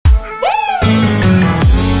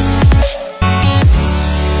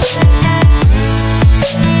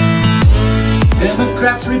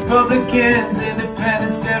Democrats, Republicans,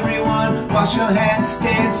 independents, everyone. Wash your hands,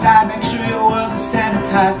 stay inside, make sure your world is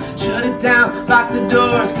sanitized. Shut it down, lock the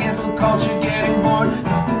doors, cancel culture, getting bored.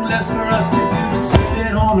 Nothing less for us to do but sit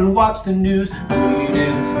at home and watch the news. We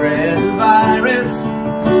didn't spread the virus,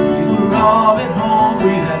 we were all at home, we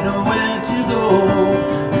had nowhere to go.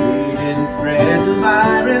 We didn't spread the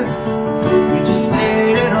virus, we just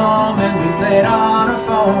stayed at home and we played on our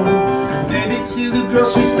phone. Maybe to the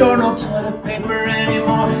grocery store, no toilet paper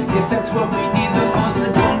anymore. Guess that's what we need the most.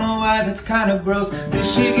 I don't know why, that's kinda gross.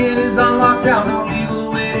 Michigan is on lockdown, no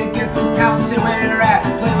legal way to get to town. Stay where you're at,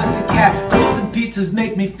 play with the cat. Frozen pizzas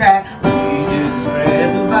make me fat. We didn't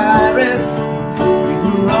spread the virus,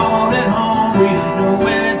 we were all at home, we had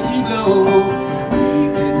nowhere to go. We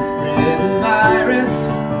didn't spread the virus,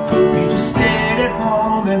 we just stayed at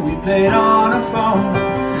home and we played on our phone.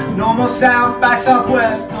 No more South by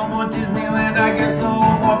Southwest, no more Disneyland, I guess no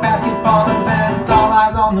more basketball events. All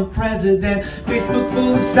eyes on the president, Facebook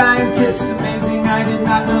full of scientists. Amazing, I did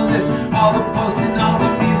not know this. All the posting, all the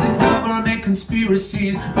memes and government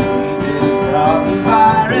conspiracies. We didn't stop the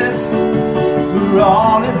virus, we were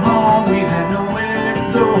all at home, we had nowhere to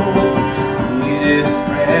go. We didn't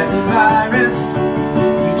spread the virus,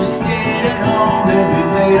 we just stayed at home and we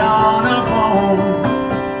played on our phone.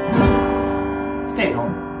 Stay at home.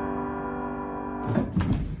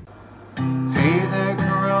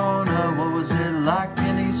 Like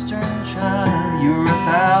in eastern China, you were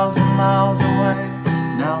 1,000 miles away.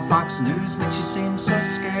 Now Fox News makes you seem so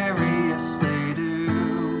scary, yes they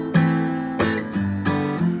do.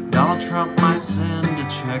 Donald Trump might send a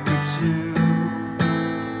check or two,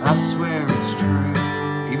 I swear it's true.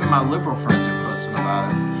 Even my liberal friends are posting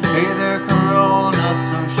about it. Hey there Corona,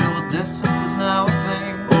 social distance is now a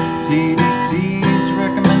thing. CDC's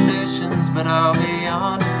recommendations, but I'll be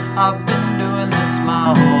honest, I've been doing this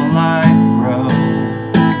my whole life, bro.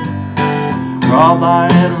 We're all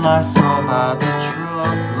buying Lysol by the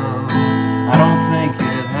truckload, I don't think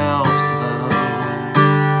it helps though.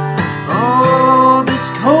 Oh,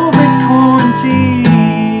 this COVID quarantine,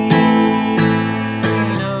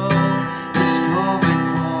 oh, this COVID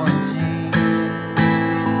quarantine,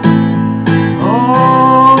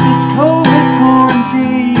 oh, this COVID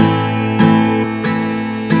quarantine.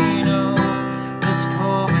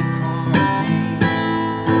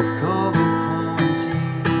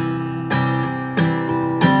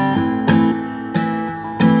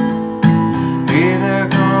 Hey there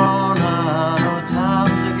Corona, I know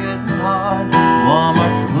times are getting hard.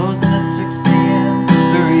 Walmart's closing at 6 p.m.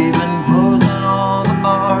 They're even closing all the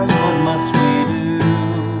bars. What must we do?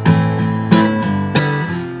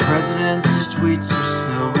 President's tweets are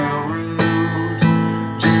still real rude.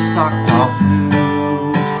 Just stockpile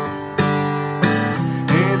food.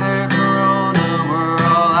 Hey there Corona, we're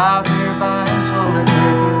all out here buying toilet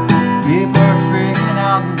paper. People are freaking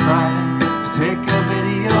out and fighting. Take a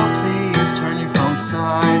video, please turn your phone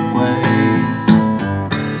sideways.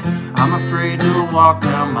 I'm afraid to walk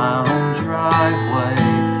down my own driveway.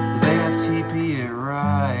 They have TP at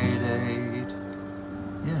Rite Aid.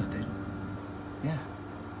 Yeah,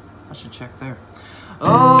 I should check there.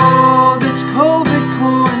 Oh, this COVID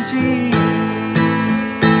quarantine,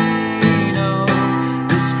 oh,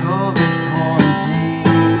 this COVID quarantine,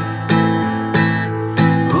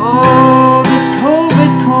 oh, this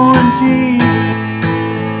COVID quarantine.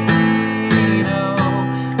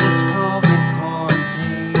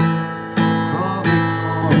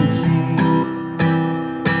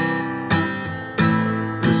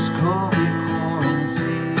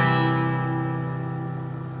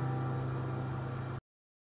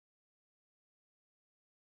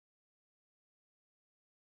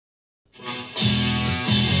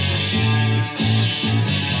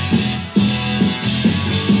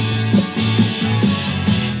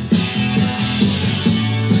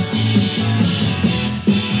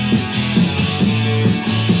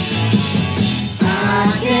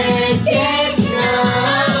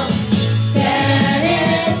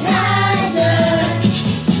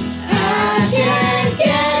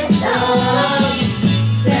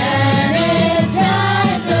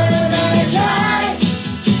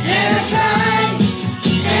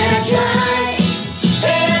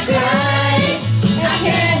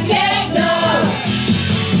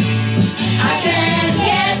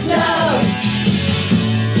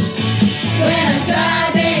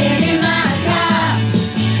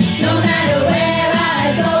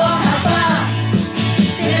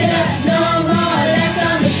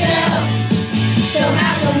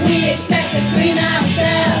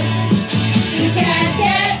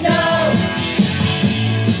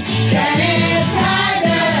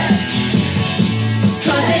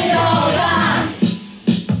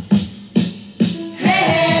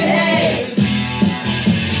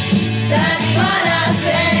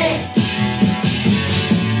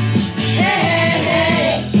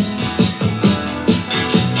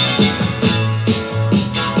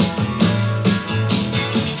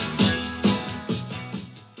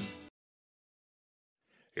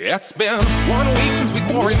 It's been 1 week since we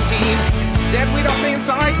quarantined. Said we'd all stay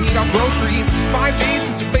inside, need our groceries. 5 days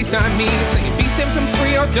since you FaceTime me, saying be symptom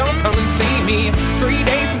free or don't come and see me. 3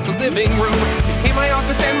 days since the living room became my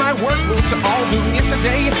office and my work moved to all Zoom.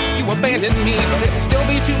 Yesterday you abandoned me, but it'll still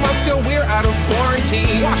be 2 months till we're out of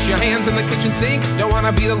quarantine. Wash your hands in the kitchen sink, don't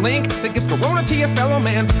wanna be the link that gives corona to your fellow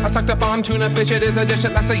man. I stocked up on tuna fish, it is a dish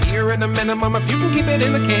that lasts a year at a minimum if you can keep it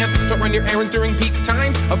in the can. Don't run your errands during peak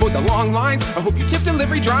times, avoid the long lines. I hope you tip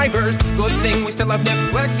delivery drivers. Good thing we still have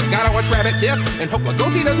Netflix, gotta watch Rabbit Tips and hope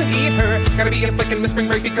Lugosi doesn't eat her. Gotta be a flick in the spring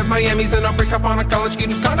break because Miami's in a breakup on a college kid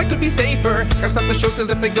whose conduct could be safer. Gotta stop the shows cause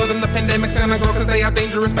if they go then the pandemic's gonna grow cause they are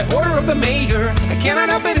dangerous by order of the mayor. I cannot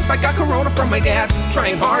help it if I got corona from my dad.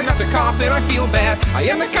 Trying hard not to cough and I feel bad. I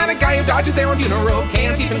am the kind of guy who dodges their own funeral.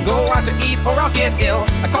 Can't even go out to eat or I'll get ill.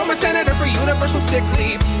 I call my senator for universal sick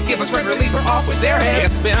leave. Give us rent relief or off with their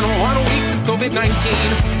heads. It's been 1 week since COVID-19.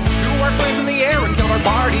 Threw our planes in the air and killed our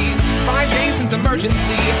parties. 5 days since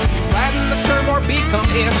emergency. Flatten the curve or become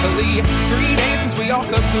Italy. 3 days since we all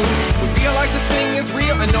cocooned. We realize this thing is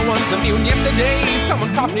real and no one's immune. Yesterday,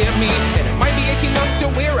 someone coughed near me, and it might be 18 months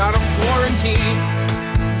till we're out of quarantine.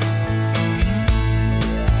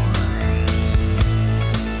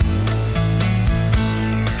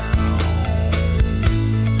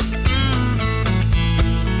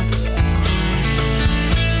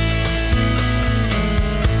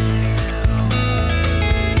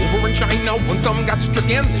 China, when some got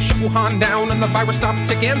stricken, they shut Wuhan down and the virus stopped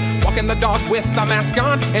ticking. Walking the dog with a mask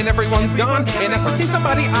on, and everyone's gone. And if I see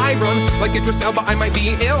somebody, I run. Like Idris Elba, I might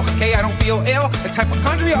be ill. Okay, I don't feel ill. It's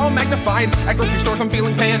hypochondria all magnified. At grocery stores, I'm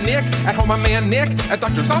feeling panic. At home, I'm manic. At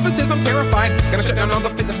doctor's offices, I'm terrified. Gotta shut down all the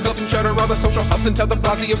fitness clubs and shutter all the social hubs and tell the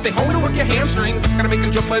Blasio stay home to work your hamstrings. Gotta make a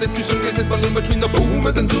joke, but it's too soon cause it's balloon between the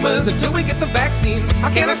boomers and zoomers until we get the vaccines.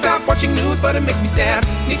 I cannot stop watching news, but it makes me sad.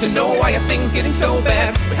 Need to know why are things getting so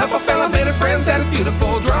bad. We help our fellow men and friends, that is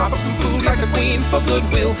beautiful. Drop off some food like a queen for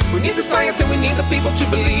goodwill. We need the science and we need the people to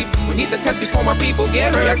believe. We need the test before more people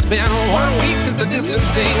get hurt. It's been 1 week since the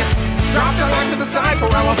distancing. Dropped our lives to the side for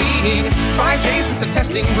our well-being. 5 days since the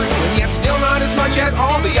testing room, and yet still not as much as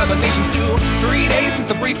all the other nations do. 3 days since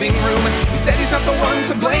the briefing room. He said he's not the one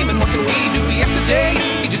to blame, and what can we do? Yesterday,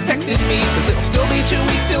 he just texted me, cause it'll still be 2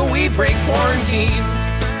 weeks till we break quarantine.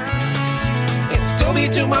 It'll still be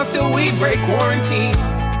 2 months till we break quarantine.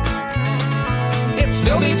 It'll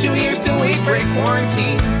still be 2 years till we break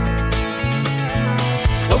quarantine.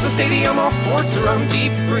 Close the stadium, all sports are on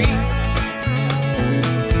deep freeze.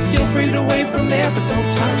 Feel free to wave from there, but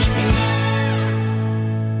don't touch me.